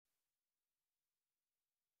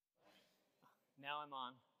Now I'm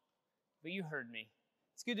on. But you heard me.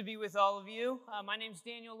 It's good to be with all of you. My name's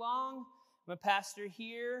Daniel Long. I'm a pastor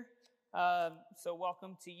here. So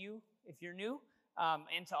welcome to you if you're new,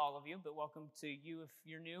 and to all of you, but welcome to you if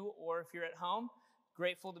you're new or if you're at home.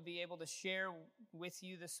 Grateful to be able to share with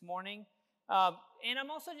you this morning. And I'm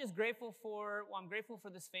also just grateful for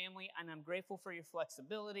this family, and I'm grateful for your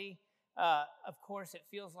flexibility. Of course, it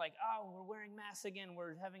feels like, we're wearing masks again.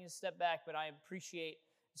 We're having to step back, but I appreciate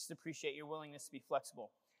your willingness to be flexible.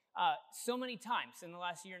 So many times in the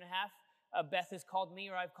last year and a half, Beth has called me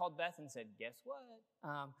or I've called Beth and said, guess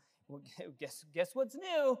what? Guess what's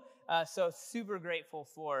new? So super grateful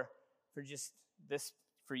for just this,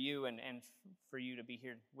 for you and for you to be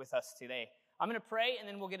here with us today. I'm going to pray and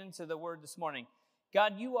then we'll get into the word this morning.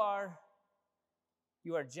 God, you are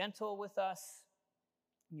gentle with us.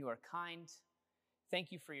 You are kind.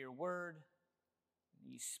 Thank you for your word.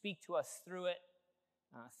 You speak to us through it.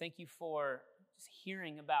 Thank you for just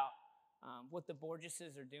hearing about what the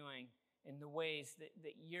Borgeses are doing in the ways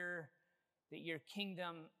that your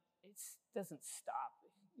kingdom doesn't stop.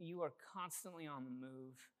 You are constantly on the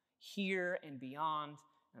move, here and beyond.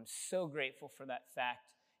 I'm so grateful for that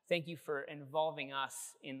fact. Thank you for involving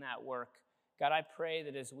us in that work. God, I pray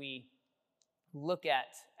that as we look at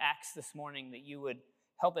Acts this morning, that you would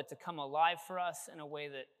help it to come alive for us in a way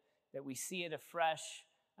that we see it afresh,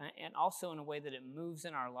 and also in a way that it moves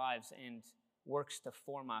in our lives and works to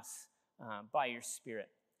form us by your Spirit.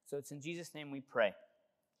 So it's in Jesus' name we pray.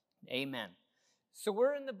 Amen. So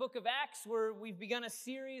we're in the book of Acts, where we've begun a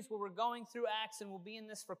series where we're going through Acts, and we'll be in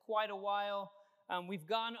this for quite a while. We've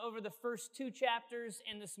gone over the first 2 chapters,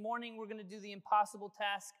 and this morning we're going to do the impossible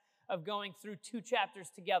task of going through 2 chapters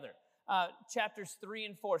together, chapters 3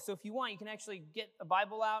 and 4. So if you want, you can actually get a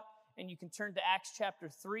Bible out, and you can turn to Acts chapter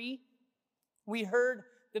 3. We heard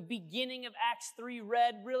the beginning of Acts 3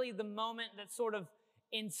 read, really the moment that sort of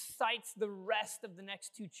incites the rest of the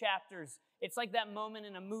next 2 chapters. It's like that moment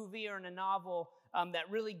in a movie or in a novel that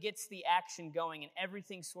really gets the action going, and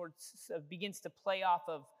everything sort of begins to play off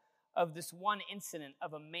of this one incident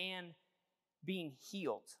of a man being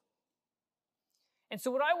healed. And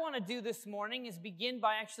so what I want to do this morning is begin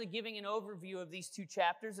by actually giving an overview of these 2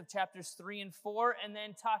 chapters, of chapters 3 and 4, and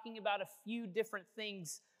then talking about a few different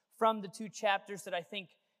things from the 2 chapters that I think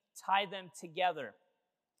tie them together.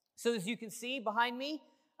 So as you can see behind me,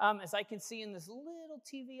 as I can see in this little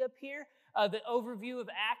TV up here, the overview of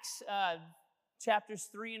Acts chapters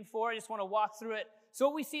 3 and 4, I just want to walk through it. So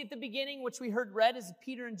what we see at the beginning, which we heard read, is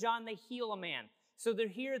Peter and John, they heal a man. So they're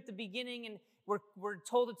here at the beginning, and we're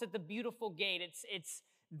told it's at the Beautiful Gate. It's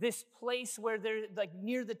this place where they're like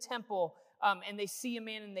near the temple, and they see a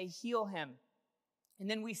man and they heal him. And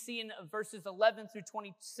then we see in verses 11 through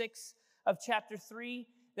 26 of chapter 3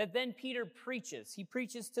 that then Peter preaches. He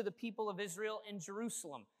preaches to the people of Israel in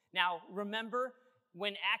Jerusalem. Now, remember,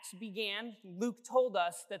 when Acts began, Luke told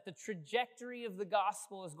us that the trajectory of the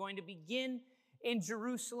gospel is going to begin in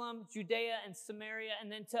Jerusalem, Judea, and Samaria, and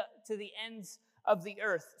then to the ends of the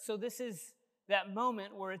earth. So this is that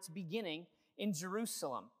moment where it's beginning in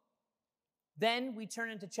Jerusalem. Then we turn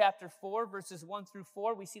into chapter 4, verses 1 through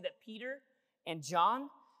 4. We see that Peter and John,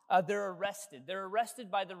 they're arrested. They're arrested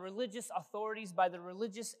by the religious authorities, by the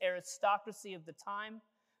religious aristocracy of the time.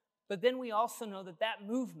 But then we also know that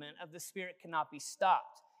movement of the Spirit cannot be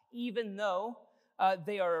stopped. Even though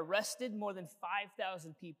they are arrested, more than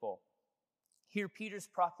 5,000 people hear Peter's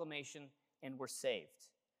proclamation and were saved.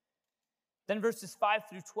 Then verses 5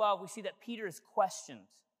 through 12, we see that Peter is questioned.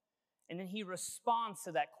 And then he responds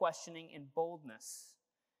to that questioning in boldness.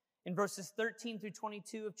 In verses 13 through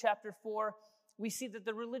 22 of chapter 4, we see that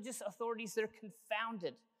the religious authorities, they're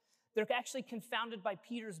confounded. They're actually confounded by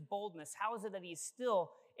Peter's boldness. How is it that he is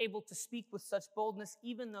still able to speak with such boldness,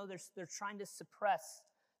 even though they're trying to suppress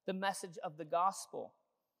the message of the gospel?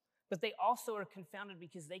 But they also are confounded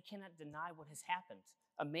because they cannot deny what has happened.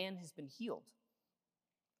 A man has been healed.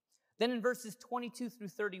 Then in verses 22 through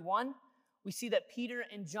 31, we see that Peter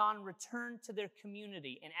and John return to their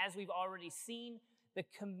community. And as we've already seen, the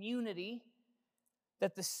community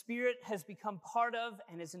that the Spirit has become part of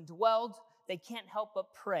and is indwelled, they can't help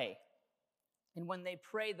but pray. And when they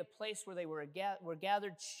pray, the place where they were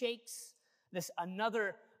gathered shakes. This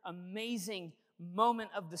another amazing moment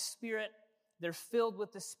of the Spirit. They're filled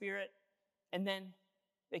with the Spirit, and then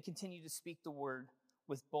they continue to speak the word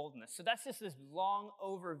with boldness. So that's just this long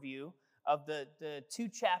overview of the 2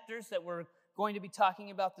 chapters that we're going to be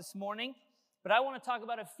talking about this morning. But I want to talk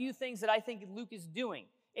about a few things that I think Luke is doing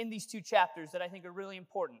in these 2 chapters that I think are really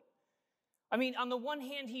important. I mean, on the one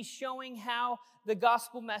hand, he's showing how the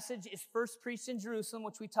gospel message is first preached in Jerusalem,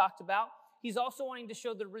 which we talked about. He's also wanting to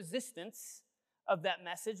show the resistance of that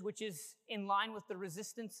message, which is in line with the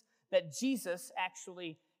resistance that Jesus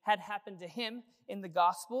actually had happened to him in the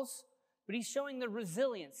Gospels. But he's showing the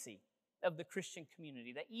resiliency of the Christian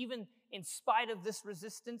community, that even in spite of this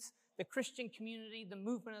resistance, the Christian community, the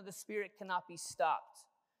movement of the Spirit cannot be stopped.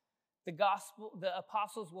 The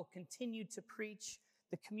apostles will continue to preach.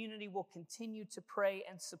 The community will continue to pray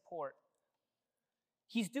and support.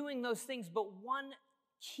 He's doing those things, but one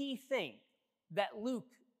key thing that Luke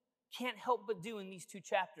can't help but do in these 2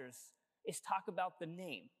 chapters is talk about the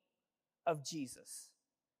name of Jesus.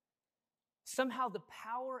 Somehow the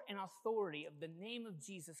power and authority of the name of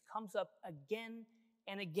Jesus comes up again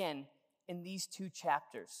and again in these 2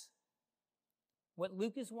 chapters. What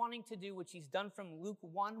Luke is wanting to do, which he's done from Luke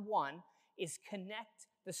 1:1, is connect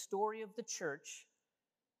the story of the church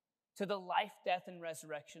to the life, death, and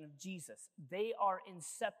resurrection of Jesus. They are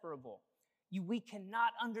inseparable. We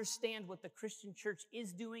cannot understand what the Christian church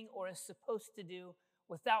is doing or is supposed to do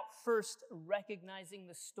without first recognizing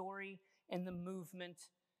the story and the movement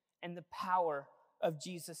and the power of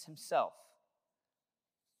Jesus himself.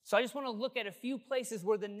 So I just want to look at a few places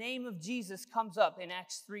where the name of Jesus comes up in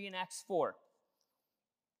Acts 3 and Acts 4.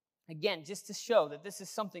 Again, just to show that this is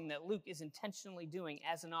something that Luke is intentionally doing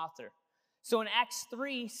as an author. So in Acts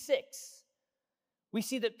 3:6, we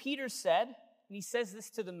see that Peter said, and he says this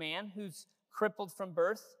to the man who's crippled from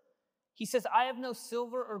birth, he says, "I have no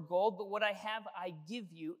silver or gold, but what I have I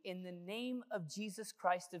give you. In the name of Jesus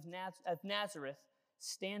Christ of Nazareth,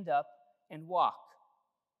 stand up and walk."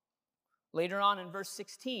 Later on in verse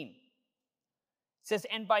 16, it says,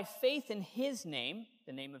 "And by faith in his name,"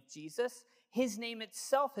 the name of Jesus, "his name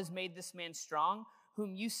itself has made this man strong,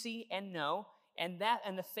 whom you see and know, and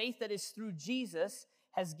the faith that is through Jesus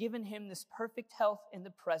has given him this perfect health in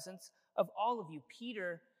the presence of all of you."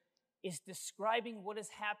 Peter is describing what has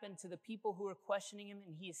happened to the people who are questioning him,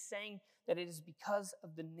 and he is saying that it is because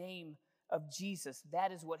of the name of Jesus.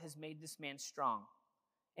 That is what has made this man strong,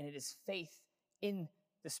 and it is faith in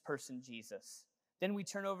this person, Jesus. Then we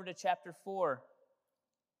turn over to chapter 4,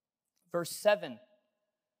 verse 7.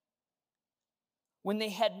 "When they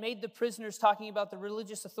had made the prisoners," talking about the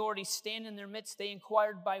religious authorities, "stand in their midst, they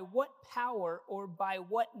inquired, 'By what power or by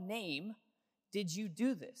what name did you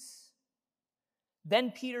do this?'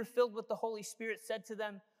 Then Peter, filled with the Holy Spirit, said to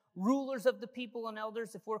them, 'Rulers of the people and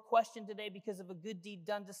elders, if we're questioned today because of a good deed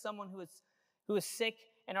done to someone who is sick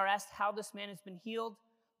and are asked how this man has been healed,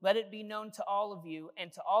 let it be known to all of you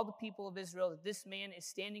and to all the people of Israel that this man is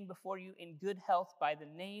standing before you in good health by the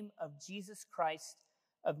name of Jesus Christ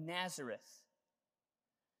of Nazareth.'"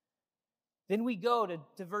 Then we go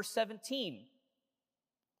to verse 17.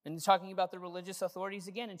 And it's talking about the religious authorities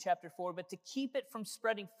again in chapter 4. "But to keep it from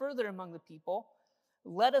spreading further among the people,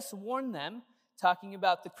 let us warn them," talking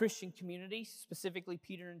about the Christian community, specifically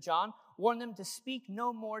Peter and John, "warn them to speak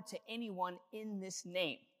no more to anyone in this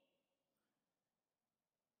name."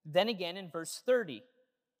 Then again in verse 30.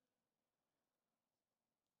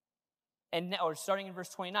 Or starting in verse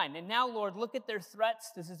 29. "And now, Lord, look at their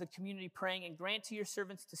threats." This is the community praying. "And grant to your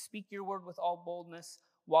servants to speak your word with all boldness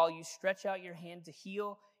while you stretch out your hand to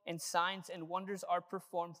heal, and signs and wonders are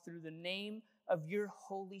performed through the name of your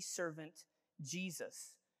holy servant,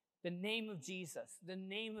 Jesus." The name of Jesus. The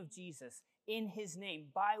name of Jesus. In his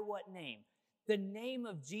name. By what name? The name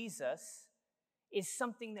of Jesus is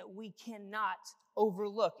something that we cannot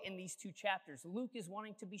overlook in these 2 chapters. Luke is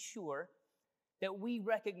wanting to be sure that we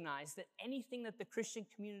recognize that anything that the Christian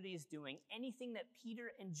community is doing, anything that Peter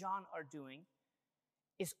and John are doing,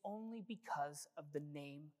 is only because of the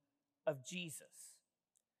name of Jesus.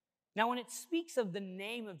 Now, when it speaks of the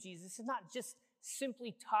name of Jesus, it's not just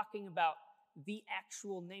simply talking about the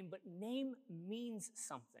actual name, but name means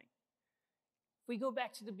something. If we go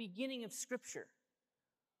back to the beginning of Scripture,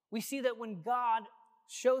 we see that when God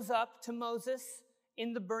shows up to Moses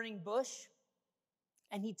in the burning bush,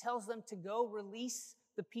 and he tells them to go release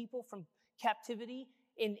the people from captivity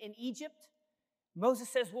in Egypt, Moses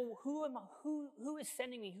says, "Well, who is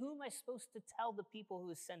sending me? Who am I supposed to tell the people who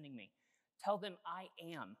is sending me?" "Tell them I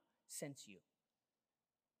am sent you."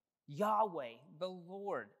 Yahweh, the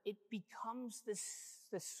Lord, it becomes this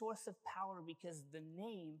source of power because the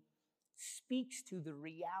name speaks to the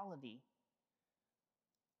reality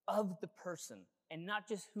of the person, and not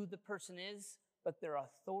just who the person is, but their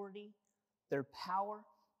authority, their power,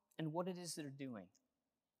 and what it is they're doing.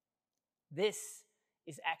 This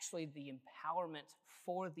is actually the empowerment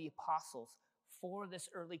for the apostles, for this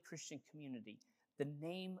early Christian community. The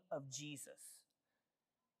name of Jesus.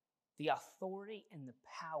 The authority and the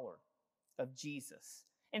power of Jesus.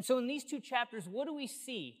 And so in these 2 chapters, what do we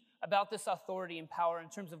see about this authority and power in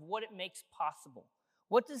terms of what it makes possible?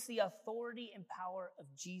 What does the authority and power of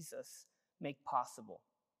Jesus make possible?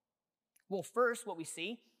 Well, first, what we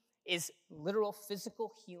see is literal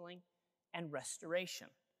physical healing and restoration.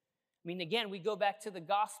 I mean, again, we go back to the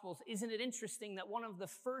Gospels. Isn't it interesting that one of the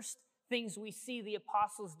first things we see the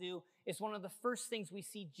apostles do is one of the first things we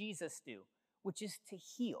see Jesus do, which is to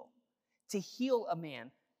heal a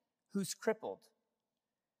man who's crippled.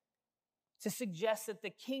 To suggest that the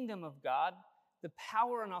kingdom of God, the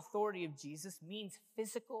power and authority of Jesus, means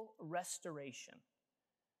physical restoration.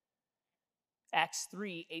 Acts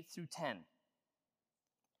 3, 8 through 10.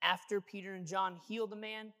 After Peter and John healed the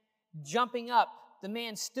man, jumping up, the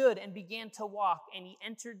man stood and began to walk, and he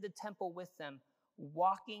entered the temple with them,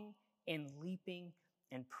 walking and leaping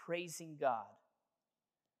and praising God.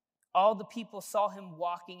 All the people saw him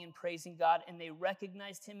walking and praising God, and they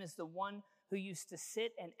recognized him as the one who used to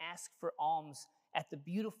sit and ask for alms at the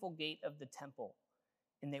beautiful gate of the temple.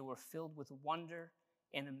 And they were filled with wonder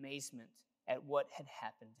and amazement at what had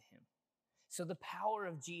happened to him. So the power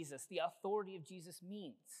of Jesus, the authority of Jesus,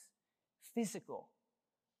 means physical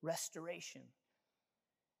restoration.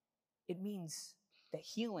 It means that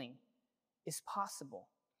healing is possible.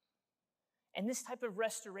 And this type of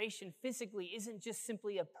restoration physically isn't just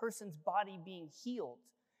simply a person's body being healed,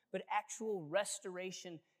 but actual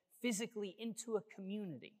restoration physically into a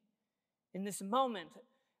community. In this moment,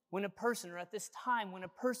 when a person, or at this time, when a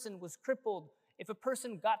person was crippled, if a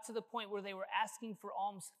person got to the point where they were asking for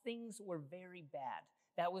alms, things were very bad.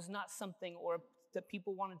 That was not something that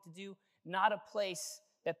people wanted to do, not a place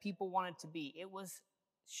that people wanted to be. It was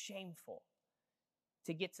shameful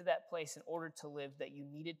to get to that place in order to live that you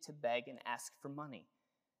needed to beg and ask for money.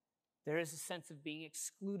 There is a sense of being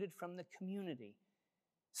excluded from the community.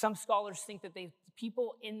 Some scholars think that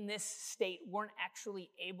people in this state weren't actually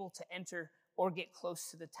able to enter or get close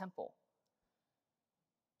to the temple.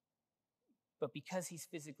 But because he's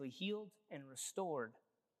physically healed and restored,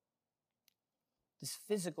 this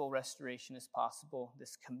physical restoration is possible,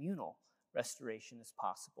 this communal restoration is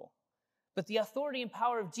possible. But the authority and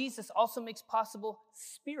power of Jesus also makes possible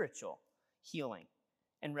spiritual healing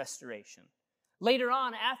and restoration. Later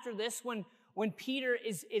on, after this, when Peter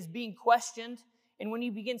is being questioned, and when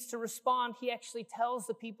he begins to respond, he actually tells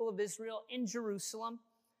the people of Israel in Jerusalem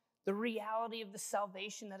the reality of the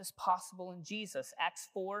salvation that is possible in Jesus. Acts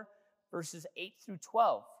 4, verses 8 through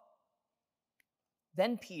 12.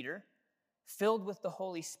 Then Peter, filled with the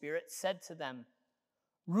Holy Spirit, said to them,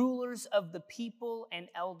 "Rulers of the people and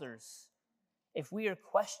elders, if we are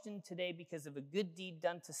questioned today because of a good deed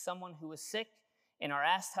done to someone who is sick and are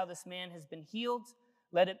asked how this man has been healed,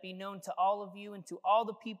 let it be known to all of you and to all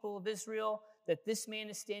the people of Israel that this man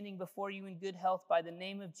is standing before you in good health by the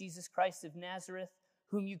name of Jesus Christ of Nazareth,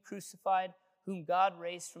 whom you crucified, whom God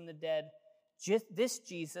raised from the dead. This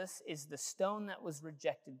Jesus is the stone that was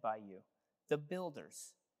rejected by you, the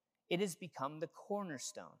builders. It has become the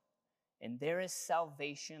cornerstone, and there is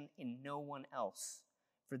salvation in no one else.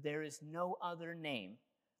 For there is no other name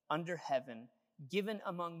under heaven given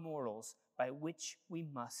among mortals by which we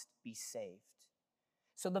must be saved."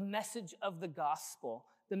 So the message of the gospel,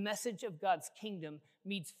 the message of God's kingdom,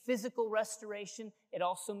 means physical restoration. It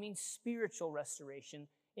also means spiritual restoration.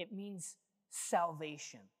 It means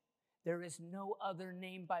salvation. There is no other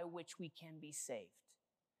name by which we can be saved.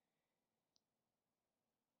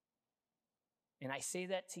 And I say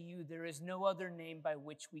that to you, there is no other name by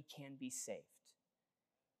which we can be saved.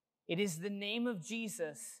 It is the name of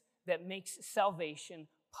Jesus that makes salvation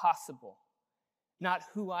possible. Not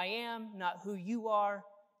who I am, not who you are,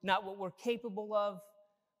 not what we're capable of,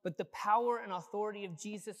 but the power and authority of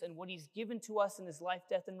Jesus and what he's given to us in his life,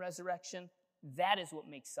 death, and resurrection. That is what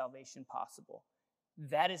makes salvation possible.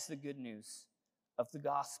 That is the good news of the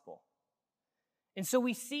gospel. And so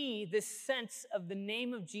we see this sense of the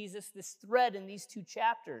name of Jesus, this thread in these two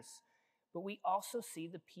chapters, but we also see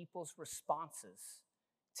the people's responses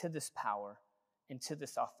to this power and to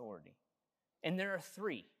this authority. And there are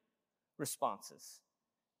three responses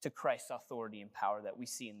to Christ's authority and power that we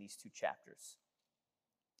see in these two chapters.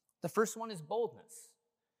 The first one is boldness.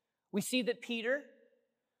 We see that Peter,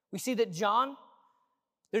 we see that John,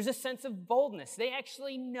 there's a sense of boldness. They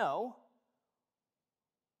actually know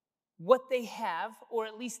what they have, or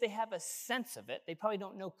at least they have a sense of it. They probably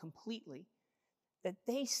don't know completely, that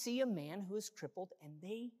they see a man who is crippled and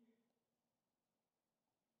they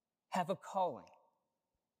have a calling,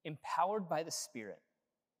 empowered by the Spirit,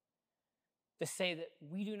 to say that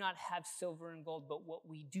we do not have silver and gold, but what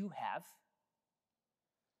we do have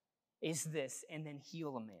is this, and then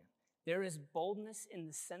heal a man. There is boldness in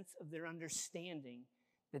the sense of their understanding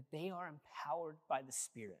that they are empowered by the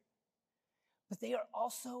Spirit. But they are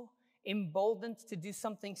also emboldened to do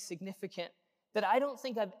something significant that I don't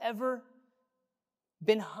think I've ever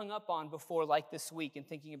been hung up on before, like this week in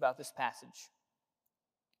thinking about this passage.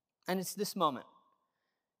 And it's this moment.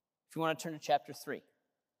 If you want to turn to chapter 3. I'm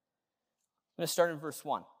going to start in verse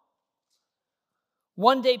 1.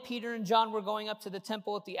 One day, Peter and John were going up to the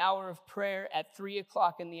temple at the hour of prayer at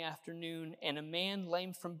 3:00 in the afternoon, and a man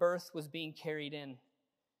lame from birth was being carried in.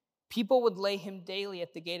 People would lay him daily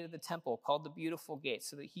at the gate of the temple, called the Beautiful Gate,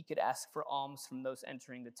 so that he could ask for alms from those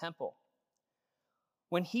entering the temple.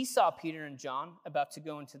 When he saw Peter and John about to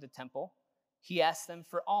go into the temple, he asked them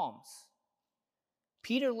for alms.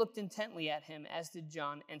 Peter looked intently at him, as did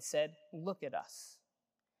John, and said, "Look at us."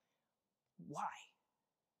 Why?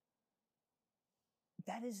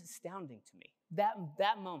 That is astounding to me.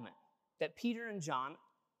 That moment that Peter and John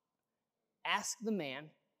asked the man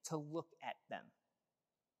to look at them.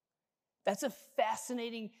 It's a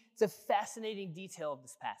fascinating detail of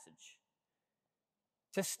this passage.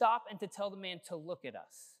 To stop and to tell the man to look at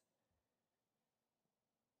us.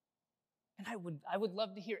 And I would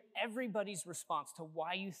love to hear everybody's response to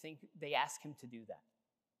why you think they ask him to do that.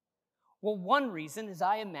 Well, one reason is,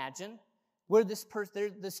 I imagine, where this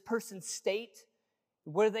person's state,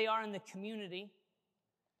 where they are in the community,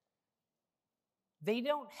 they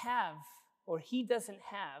don't have, or he doesn't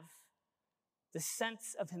have, the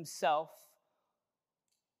sense of himself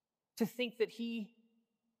to think that he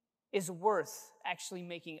is worth actually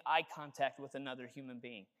making eye contact with another human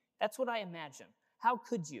being. That's what I imagine. How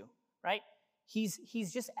could you, right?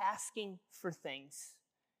 He's just asking for things.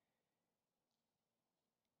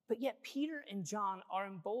 But yet Peter and John are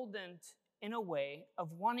emboldened in a way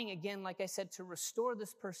of wanting, again, like I said, to restore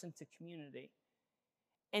this person to community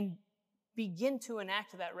and begin to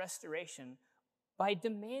enact that restoration by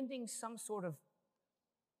demanding some sort of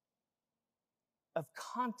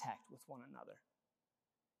contact with one another.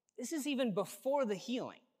 This is even before the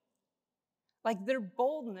healing. Like, their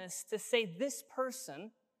boldness to say, this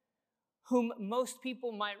person whom most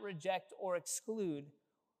people might reject or exclude,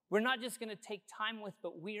 we're not just going to take time with,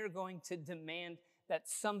 but we are going to demand that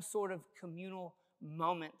some sort of communal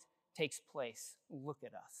moment takes place. Look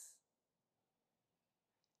at us.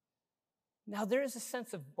 Now, there is a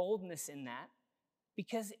sense of boldness in that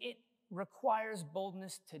because it requires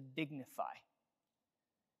boldness to dignify.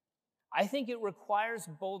 I think it requires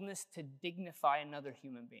boldness to dignify another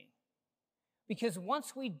human being. Because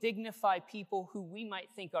once we dignify people who we might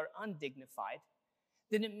think are undignified,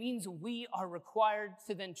 then it means we are required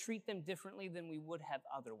to then treat them differently than we would have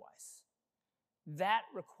otherwise. That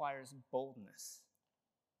requires boldness.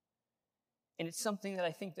 And it's something that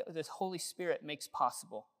I think that the Holy Spirit makes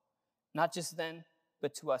possible, not just then,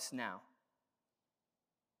 but to us now.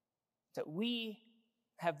 That we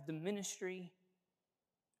have the ministry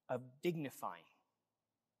of dignifying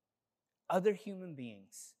other human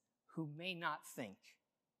beings who may not think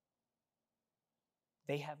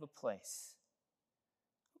they have a place.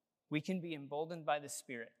 We can be emboldened by the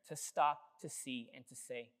Spirit to stop, to see, and to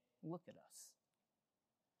say, look at us.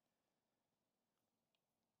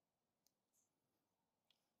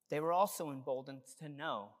 They were also emboldened to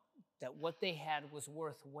know that what they had was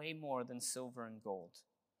worth way more than silver and gold.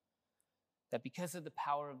 That because of the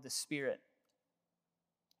power of the Spirit,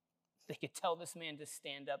 they could tell this man to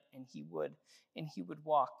stand up, and he would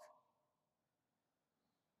walk.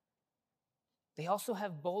 They also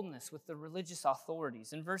have boldness with the religious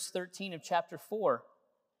authorities. In verse 13 of chapter 4,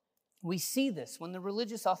 we see this when the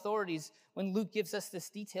religious authorities, when Luke gives us this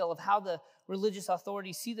detail of how the religious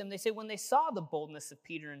authorities see them, they say when they saw the boldness of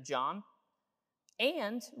Peter and John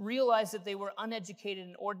and realized that they were uneducated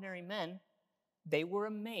and ordinary men, they were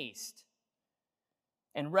amazed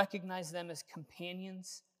and recognized them as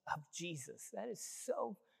companions of Jesus. That is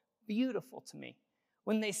so beautiful to me.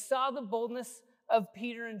 When they saw the boldness of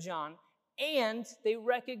Peter and John and they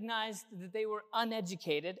recognized that they were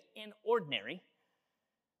uneducated and ordinary,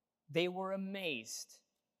 they were amazed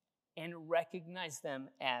and recognized them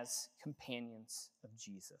as companions of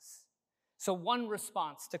Jesus. So one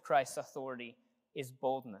response to Christ's authority is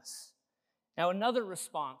boldness. Now another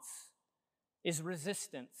response is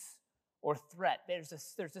resistance or threat. There's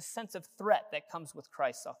a sense of threat that comes with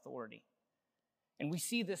Christ's authority. And we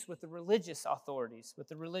see this with the religious authorities, with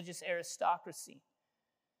the religious aristocracy,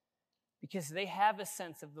 because they have a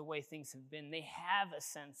sense of the way things have been. They have a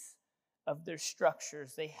sense of their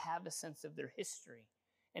structures. They have a sense of their history.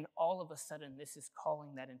 And all of a sudden, this is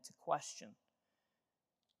calling that into question.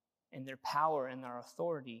 And their power and their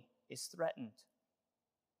authority is threatened.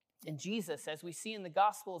 And Jesus, as we see in the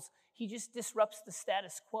Gospels, he just disrupts the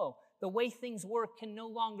status quo. The way things work can no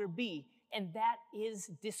longer be, and that is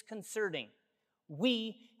disconcerting.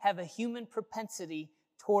 We have a human propensity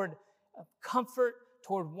toward comfort,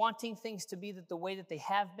 toward wanting things to be the way that they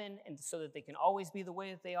have been, and so that they can always be the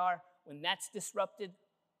way that they are. When that's disrupted,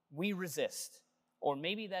 we resist. Or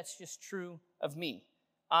maybe that's just true of me.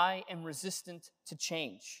 I am resistant to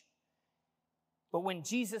change. But when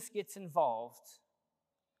Jesus gets involved,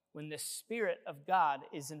 when the Spirit of God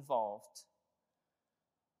is involved,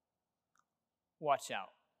 watch out.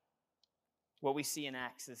 What we see in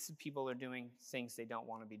Acts is people are doing things they don't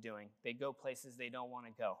want to be doing. They go places they don't want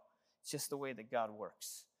to go. It's just the way that God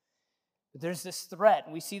works. But there's this threat,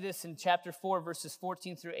 and we see this in chapter 4, verses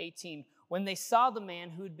 14 through 18. When they saw the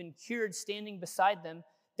man who had been cured standing beside them,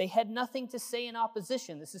 they had nothing to say in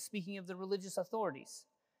opposition. This is speaking of the religious authorities.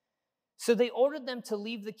 So they ordered them to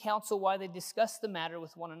leave the council while they discussed the matter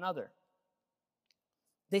with one another.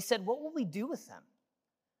 They said, "What will we do with them?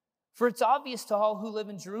 For it's obvious to all who live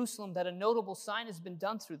in Jerusalem that a notable sign has been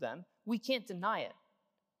done through them. We can't deny it."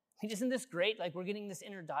 Isn't this great? Like, we're getting this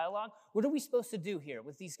inner dialogue. What are we supposed to do here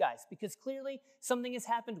with these guys? Because clearly something has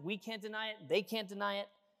happened. We can't deny it. They can't deny it.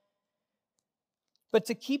 But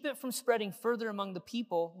to keep it from spreading further among the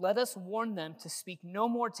people, let us warn them to speak no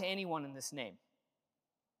more to anyone in this name.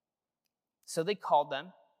 So they called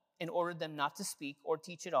them and ordered them not to speak or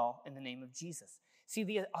teach at all in the name of Jesus. See,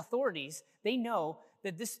 the authorities, they know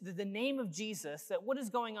that the name of Jesus, that what is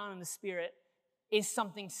going on in the Spirit is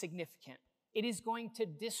something significant. It is going to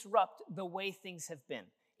disrupt the way things have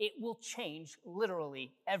been. It will change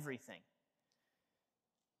literally everything.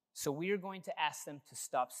 So we are going to ask them to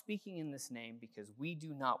stop speaking in this name because we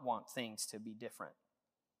do not want things to be different.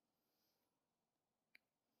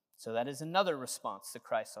 So that is another response to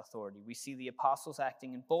Christ's authority. We see the apostles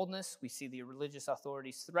acting in boldness. We see the religious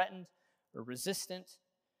authorities threatened or resistant.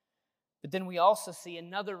 But then we also see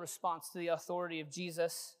another response to the authority of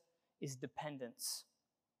Jesus is dependence.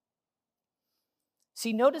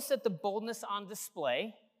 See, notice that the boldness on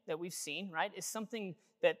display that we've seen, right, is something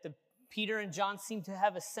that Peter and John seem to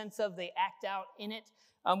have a sense of. They act out in it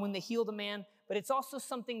when they heal the man, but it's also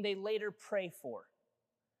something they later pray for,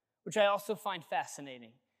 which I also find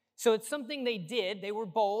fascinating. So it's something they did. They were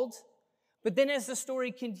bold, but then as the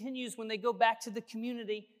story continues, when they go back to the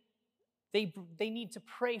community, they need to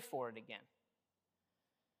pray for it again.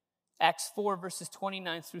 Acts 4, verses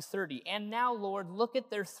 29 through 30. "And now, Lord, look at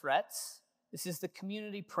their threats." This is the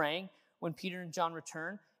community praying when Peter and John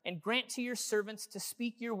return. "And grant to your servants to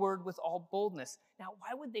speak your word with all boldness." Now,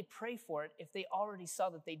 why would they pray for it if they already saw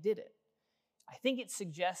that they did it? I think it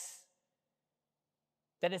suggests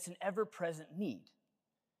that it's an ever-present need.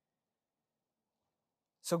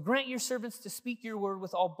 "So grant your servants to speak your word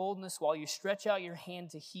with all boldness while you stretch out your hand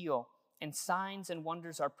to heal, and signs and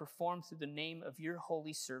wonders are performed through the name of your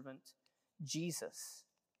holy servant, Jesus."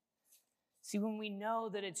 See, when we know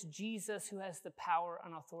that it's Jesus who has the power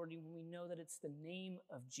and authority, when we know that it's the name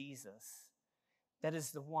of Jesus, that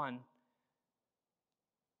is the one,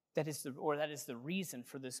 that is the reason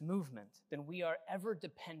for this movement, then we are ever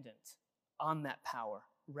dependent on that power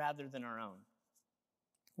rather than our own.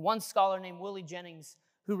 One scholar named Willie Jennings,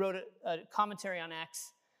 who wrote a commentary on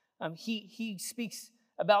Acts, he speaks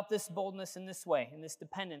about this boldness in this way, in this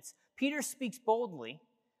dependence. Peter speaks boldly,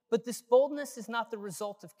 but this boldness is not the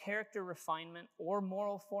result of character refinement or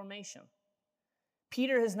moral formation.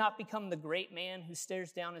 Peter has not become the great man who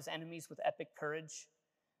stares down his enemies with epic courage,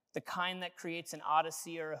 the kind that creates an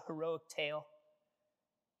odyssey or a heroic tale.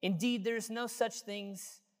 Indeed, there is no such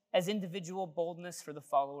things as individual boldness for the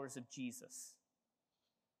followers of Jesus.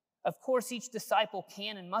 Of course, each disciple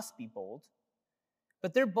can and must be bold,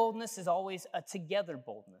 but their boldness is always a together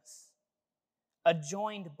boldness, a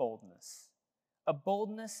joined boldness, a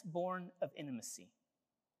boldness born of intimacy.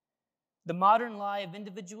 The modern lie of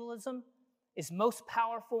individualism is most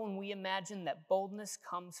powerful when we imagine that boldness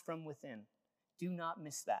comes from within. Do not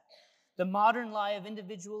miss that. The modern lie of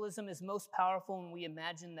individualism is most powerful when we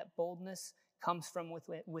imagine that boldness comes from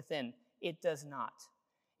within. It does not.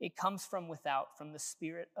 It comes from without, from the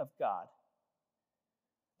Spirit of God.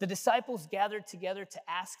 The disciples gathered together to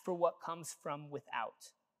ask for what comes from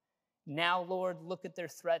without. "Now, Lord, look at their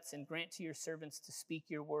threats and grant to your servants to speak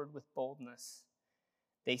your word with boldness."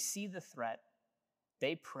 They see the threat,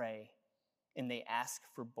 they pray, and they ask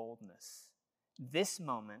for boldness. This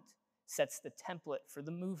moment sets the template for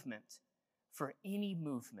the movement, for any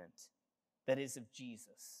movement that is of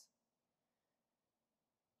Jesus.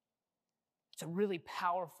 It's a really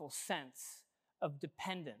powerful sense of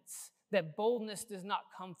dependence, that boldness does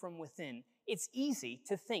not come from within. It's easy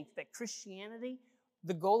to think that Christianity,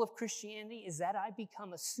 the goal of Christianity, is that I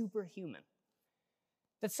become a superhuman,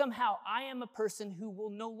 that somehow I am a person who will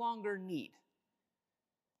no longer need.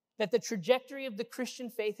 that the trajectory of the Christian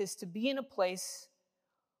faith is to be in a place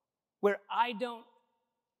where I don't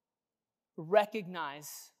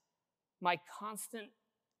recognize my constant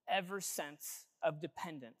ever sense of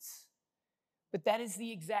dependence. But that is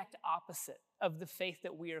the exact opposite of the faith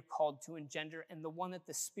that we are called to engender and the one that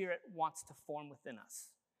the Spirit wants to form within us.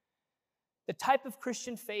 The type of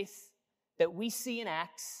Christian faith that we see in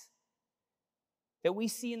Acts, that we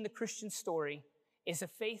see in the Christian story, is a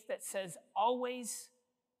faith that says always,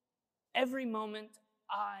 every moment,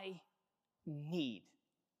 I need.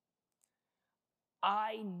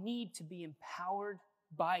 I need to be empowered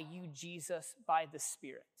by you, Jesus, by the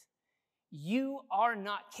Spirit. You are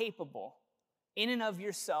not capable in and of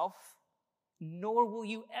yourself, nor will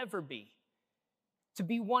you ever be, to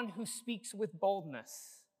be one who speaks with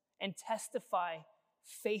boldness and testify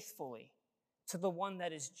faithfully to the one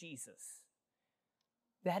that is Jesus.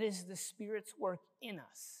 That is the Spirit's work in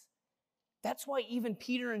us. That's why even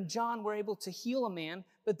Peter and John were able to heal a man,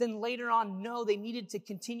 but then later on, no, they needed to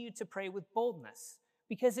continue to pray with boldness,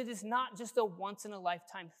 because it is not just a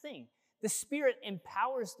once-in-a-lifetime thing. The Spirit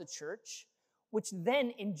empowers the church, which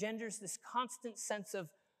then engenders this constant sense of,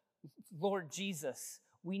 Lord Jesus,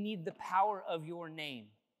 we need the power of your name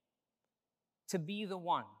to be the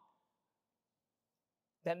one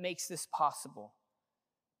that makes this possible,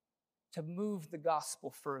 to move the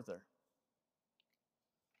gospel further.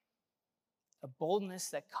 A boldness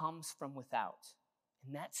that comes from without,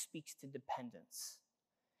 and that speaks to dependence.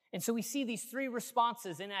 And so we see these three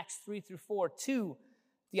responses in Acts 3-4 to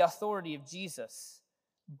the authority of Jesus: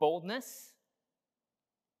 boldness,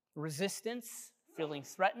 resistance, feeling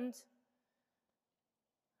threatened,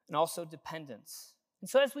 and also dependence. And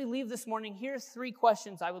so as we leave this morning, here's three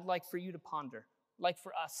questions I would like for you to ponder, like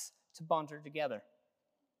for us to ponder together.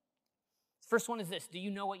 The first one is this: do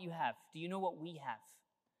you know what you have? Do you know what we have?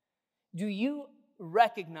 Do you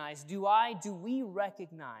recognize, do we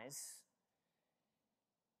recognize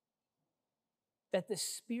that the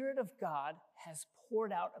Spirit of God has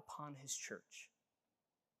poured out upon his church?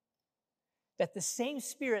 That the same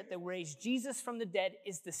Spirit that raised Jesus from the dead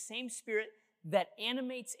is the same Spirit that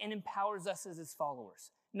animates and empowers us as his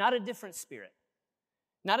followers. Not a different Spirit.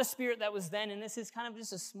 Not a Spirit that was then, and this is kind of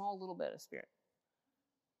just a small little bit of Spirit.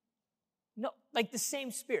 No, like the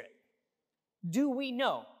same Spirit. Do we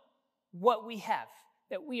know what we have?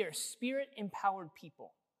 That we are Spirit-empowered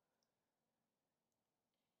people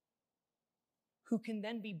who can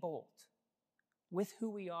then be bold with who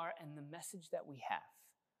we are and the message that we have,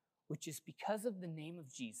 which is because of the name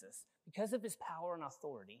of Jesus, because of his power and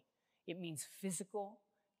authority. It means physical,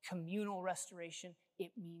 communal restoration.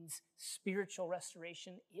 It means spiritual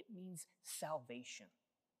restoration. It means salvation.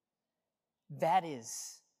 That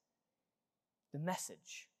is the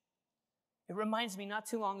message. It reminds me, not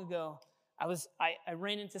too long ago, I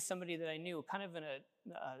ran into somebody that I knew, kind of in a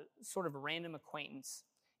sort of a random acquaintance.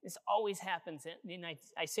 This always happens, and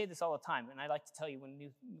I say this all the time, and I like to tell you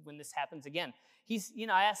when this happens again.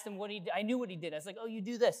 I asked him what he did. I knew what he did. I was like, oh, you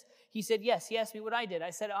do this? He said, yes. He asked me what I did. I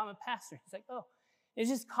said, I'm a pastor. He's like, oh. It's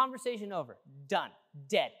just conversation over. Done.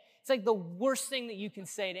 Dead. It's like the worst thing that you can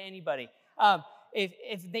say to anybody.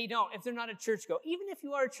 If they're not a churchgoer, even if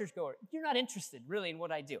you are a churchgoer, you're not interested really in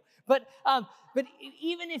what I do. But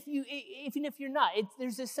even if you're not,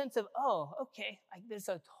 there's this sense of, oh, okay, there's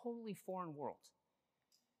a totally foreign world.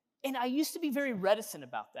 And I used to be very reticent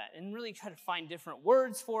about that and really try to find different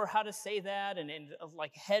words for how to say that and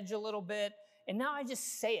like hedge a little bit. And now I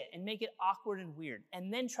just say it and make it awkward and weird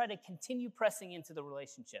and then try to continue pressing into the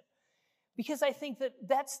relationship. Because I think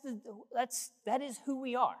that is who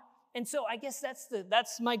we are. And so I guess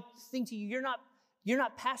that's my thing to you. You're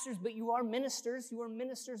not pastors, but you are ministers. You are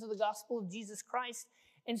ministers of the gospel of Jesus Christ.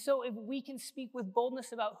 And so if we can speak with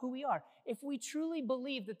boldness about who we are, if we truly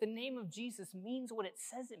believe that the name of Jesus means what it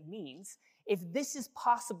says it means, if this is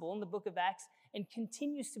possible in the book of Acts and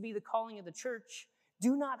continues to be the calling of the church,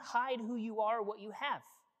 do not hide who you are or what you have.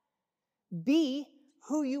 Be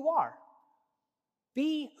who you are.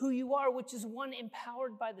 Be who you are, which is one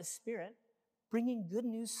empowered by the Spirit, bringing good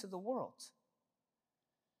news to the world.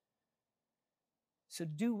 So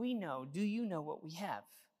do you know what we have?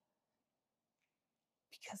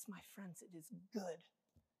 Because, my friends, it is good.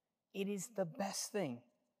 It is the best thing.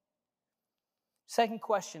 Second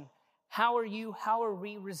question, how are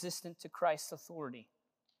we resistant to Christ's authority?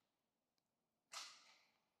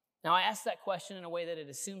 Now, I ask that question in a way that it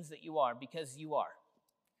assumes that you are, because you are.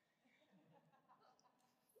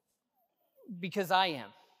 Because I am.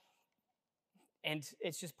 And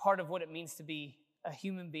it's just part of what it means to be a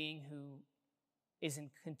human being who is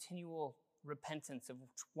in continual repentance of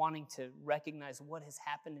wanting to recognize what has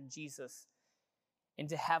happened in Jesus and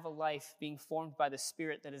to have a life being formed by the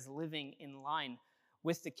Spirit that is living in line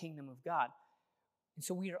with the kingdom of God. And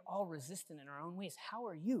so we are all resistant in our own ways. How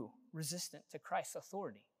are you resistant to Christ's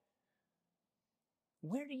authority?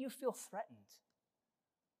 Where do you feel threatened?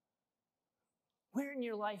 Where in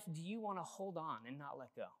your life do you want to hold on and not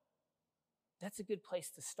let go? That's a good place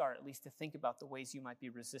to start, at least to think about the ways you might be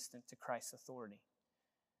resistant to Christ's authority.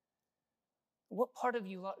 What part of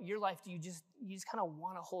your life do you just kind of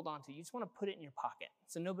want to hold on to? You just want to put it in your pocket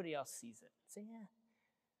so nobody else sees it. Say, yeah,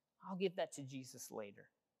 I'll give that to Jesus later.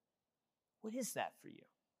 What is that for you?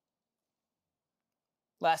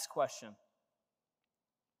 Last question.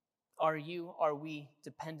 Are we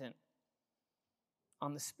dependent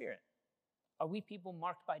on the Spirit? Are we people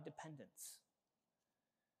marked by dependence?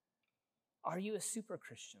 Are you a super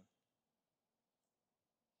Christian?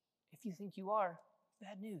 If you think you are,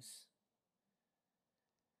 bad news.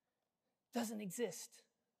 Doesn't exist.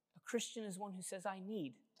 A Christian is one who says, I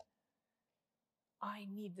need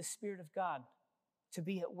the Spirit of God to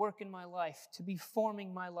be at work in my life, to be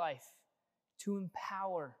forming my life, to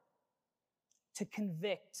empower, to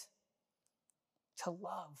convict, to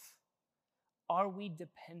love. Are we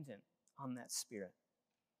dependent on that Spirit?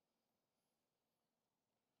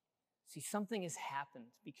 See, something has happened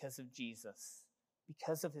because of Jesus,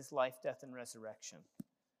 because of his life, death, and resurrection.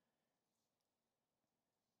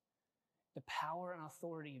 The power and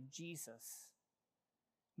authority of Jesus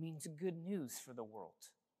means good news for the world.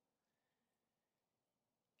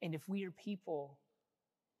 And if we are people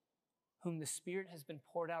whom the Spirit has been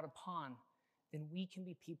poured out upon, then we can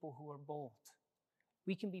be people who are bold.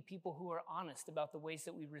 We can be people who are honest about the ways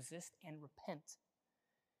that we resist and repent.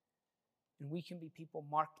 And we can be people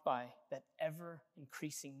marked by that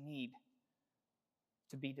ever-increasing need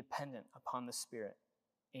to be dependent upon the Spirit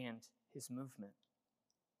and his movement.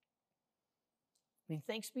 I mean,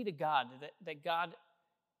 thanks be to God that God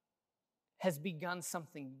has begun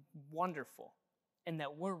something wonderful and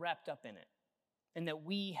that we're wrapped up in it and that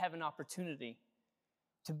we have an opportunity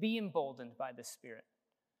to be emboldened by the Spirit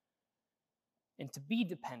and to be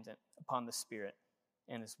dependent upon the Spirit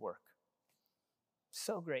and his work.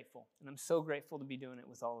 So grateful, and I'm so grateful to be doing it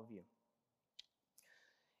with all of you.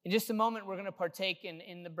 In just a moment, we're going to partake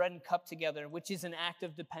in the bread and cup together, which is an act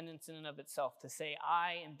of dependence in and of itself, to say,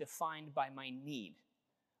 I am defined by my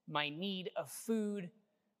need of food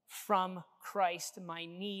from Christ, my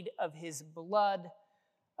need of his blood,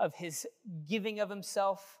 of his giving of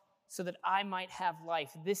himself, so that I might have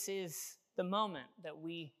life. This is the moment that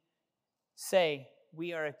we say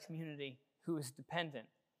we are a community who is dependent.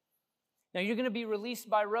 Now, you're going to be released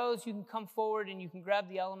by rows. You can come forward and you can grab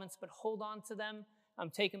the elements, but hold on to them.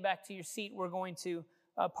 Take them back to your seat. We're going to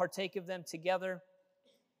partake of them together.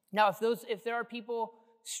 Now, if there are people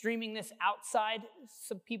streaming this outside,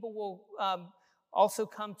 some people will also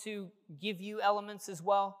come to give you elements as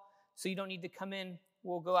well, so you don't need to come in.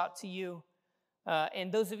 We'll go out to you.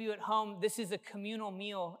 And those of you at home, this is a communal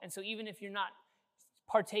meal, and so even if you're not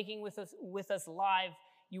partaking with us live,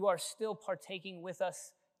 you are still partaking with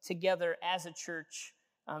us together as a church,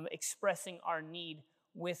 expressing our need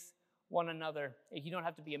with one another. You don't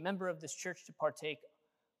have to be a member of this church to partake.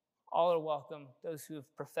 All are welcome, those who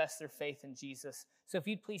have professed their faith in Jesus. So if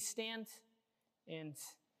you'd please stand, and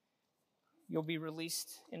you'll be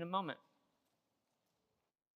released in a moment.